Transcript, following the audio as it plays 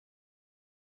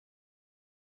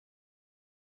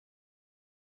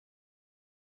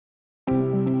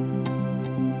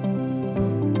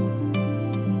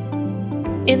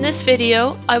In this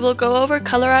video, I will go over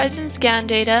Colorizing scan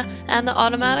data and the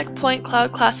automatic point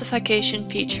cloud classification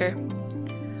feature.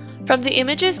 From the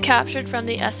images captured from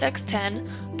the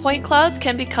SX10, point clouds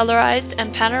can be colorized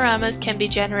and panoramas can be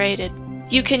generated.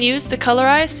 You can use the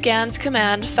Colourize Scans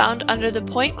command found under the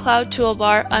point cloud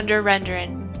toolbar under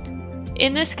rendering.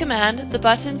 In this command, the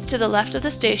buttons to the left of the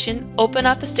station open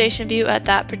up a station view at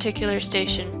that particular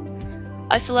station.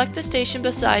 I select the station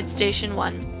beside Station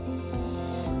 1.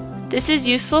 This is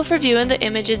useful for viewing the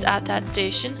images at that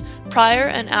station, prior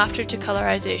and after to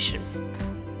colorization.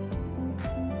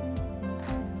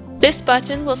 This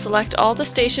button will select all the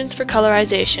stations for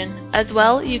colorization. As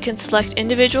well, you can select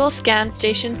individual scan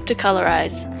stations to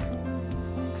colorize.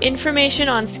 Information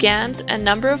on scans and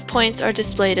number of points are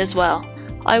displayed as well.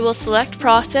 I will select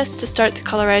Process to start the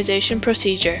colorization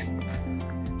procedure.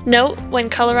 Note,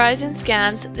 when colorizing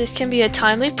scans, this can be a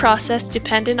timely process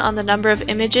dependent on the number of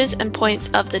images and points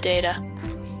of the data.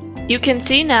 You can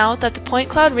see now that the point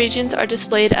cloud regions are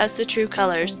displayed as the true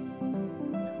colors.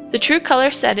 The true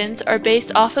color settings are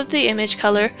based off of the image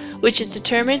color, which is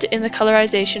determined in the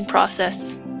colorization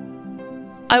process.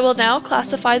 I will now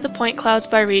classify the point clouds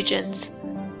by regions.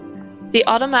 The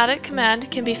automatic command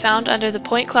can be found under the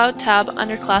point cloud tab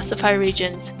under Classify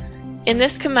Regions. In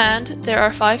this command, there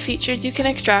are 5 features you can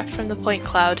extract from the point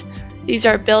cloud. These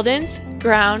are buildings,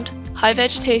 ground, high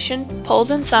vegetation, poles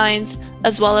and signs,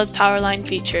 as well as power line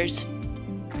features.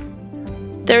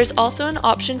 There is also an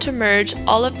option to merge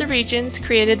all of the regions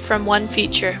created from one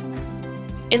feature.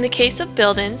 In the case of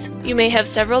buildings, you may have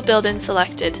several buildings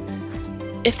selected.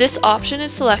 If this option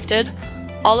is selected,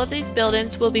 all of these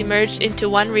buildings will be merged into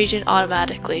one region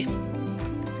automatically.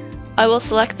 I will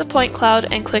select the point cloud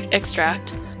and click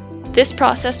Extract. This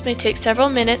process may take several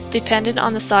minutes dependent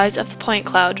on the size of the point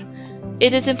cloud.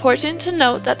 It is important to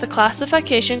note that the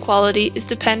classification quality is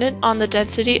dependent on the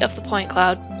density of the point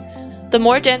cloud. The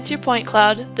more dense your point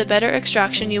cloud, the better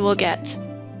extraction you will get.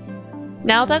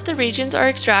 Now that the regions are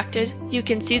extracted, you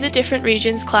can see the different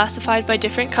regions classified by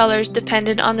different colors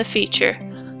dependent on the feature.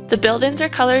 The buildings are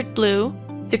colored blue,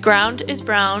 the ground is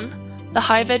brown, the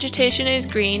high vegetation is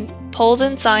green, poles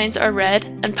and signs are red,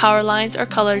 and power lines are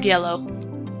colored yellow.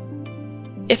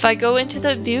 If I go into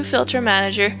the View Filter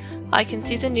Manager, I can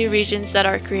see the new regions that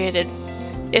are created.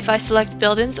 If I select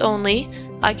Buildings Only,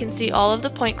 I can see all of the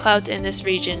point clouds in this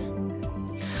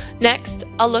region. Next,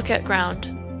 I'll look at Ground.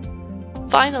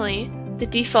 Finally, the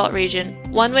default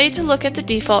region. One way to look at the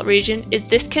default region is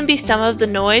this can be some of the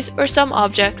noise or some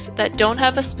objects that don't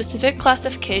have a specific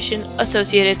classification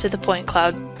associated to the point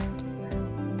cloud.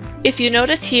 If you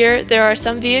notice here, there are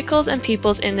some vehicles and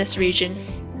peoples in this region.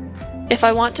 If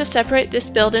I want to separate this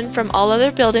building from all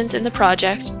other buildings in the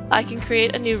project, I can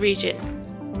create a new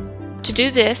region. To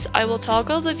do this, I will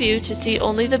toggle the view to see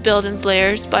only the buildings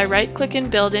layers by right-clicking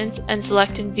Buildings and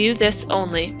selecting View This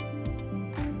Only.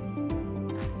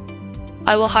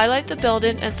 I will highlight the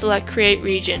building and select Create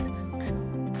Region.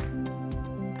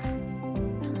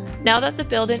 Now that the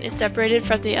building is separated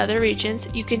from the other regions,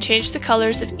 you can change the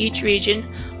colors of each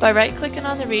region by right-clicking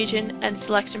on the region and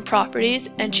selecting Properties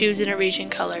and choosing a region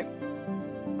color.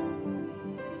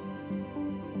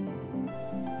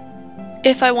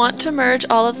 If I want to merge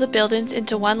all of the buildings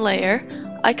into one layer,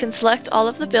 I can select all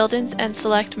of the buildings and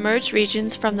select Merge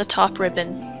Regions from the top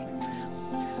ribbon.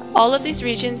 All of these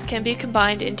regions can be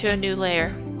combined into a new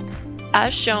layer.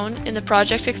 As shown in the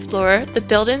Project Explorer, the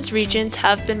buildings regions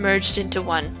have been merged into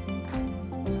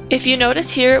one. If you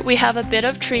notice here, we have a bit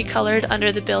of tree colored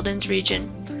under the buildings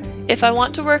region. If I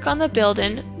want to work on the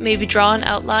building, maybe draw an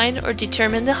outline or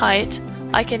determine the height,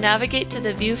 I can navigate to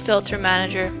the View Filter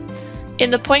Manager. In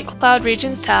the Point Cloud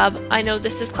Regions tab, I know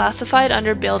this is classified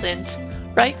under Buildings.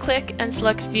 Right-click and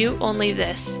select View Only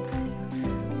This.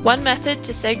 One method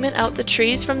to segment out the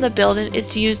trees from the building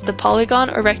is to use the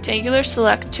Polygon or Rectangular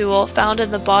Select tool found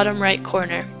in the bottom right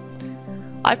corner.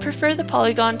 I prefer the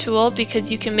Polygon tool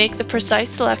because you can make the precise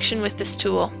selection with this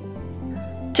tool.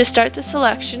 To start the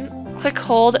selection, click,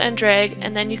 hold, and drag,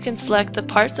 and then you can select the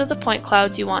parts of the point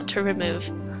clouds you want to remove.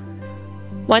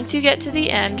 Once you get to the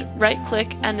end,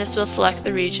 right-click and this will select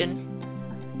the region.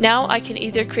 Now I can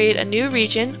either create a new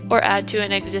region or add to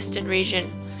an existing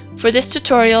region. For this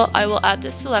tutorial, I will add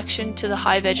this selection to the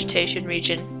high vegetation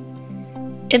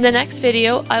region. In the next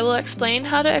video, I will explain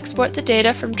how to export the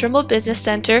data from Trimble Business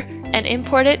Center and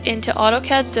import it into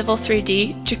AutoCAD Civil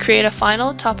 3D to create a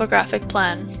final topographic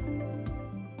plan.